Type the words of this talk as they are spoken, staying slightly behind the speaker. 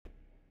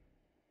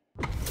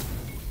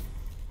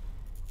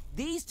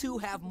These two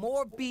have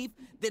more beef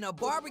than a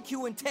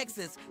barbecue in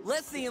Texas.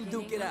 Let's see them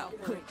duke it out.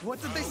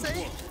 What did they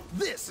say?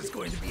 This is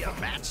going to be a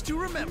match to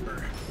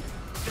remember.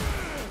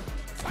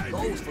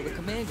 Goes for the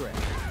command grab.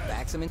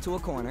 Backs him into a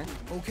corner.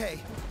 Okay,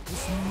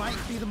 this might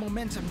be the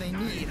momentum they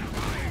need.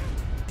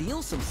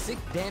 Deals some sick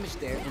damage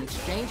there in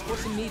exchange for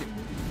some meter.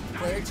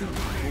 Player 2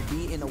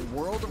 will be in a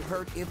world of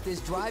hurt if this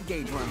drive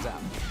gauge runs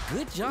out.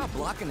 Good job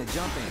blocking the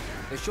jump in.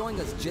 They're showing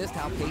us just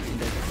how patient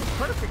they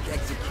are. Perfect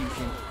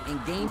execution,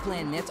 and game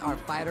plan nets our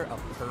fighter a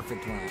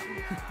perfect round.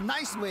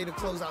 Nice way to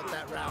close out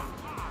that round.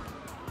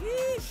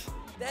 Yeesh,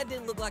 that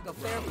didn't look like a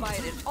fair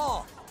fight at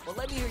all. But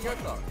let me hear your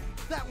thoughts.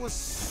 That was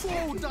so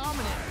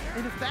dominant,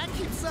 and if that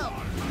keeps up,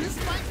 this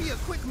might be a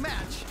quick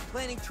match.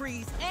 Planting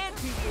trees and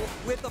people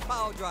with the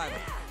power driver.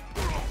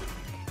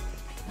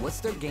 What's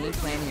their game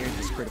plan here at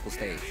this critical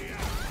stage?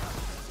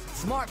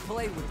 Smart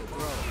play with the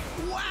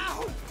throw.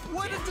 Wow,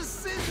 what a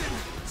decision!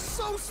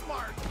 So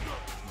smart!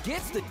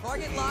 Gets the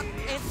target lock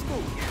and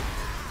smooth.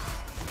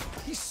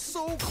 He's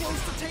so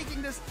close to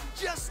taking this,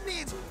 just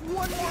needs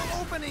one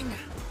more opening.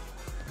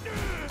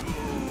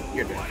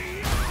 You're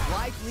dead.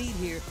 Life lead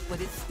here, but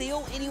it's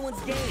still anyone's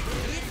game.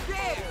 It's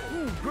there!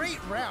 Ooh,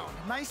 great round,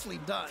 nicely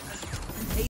done.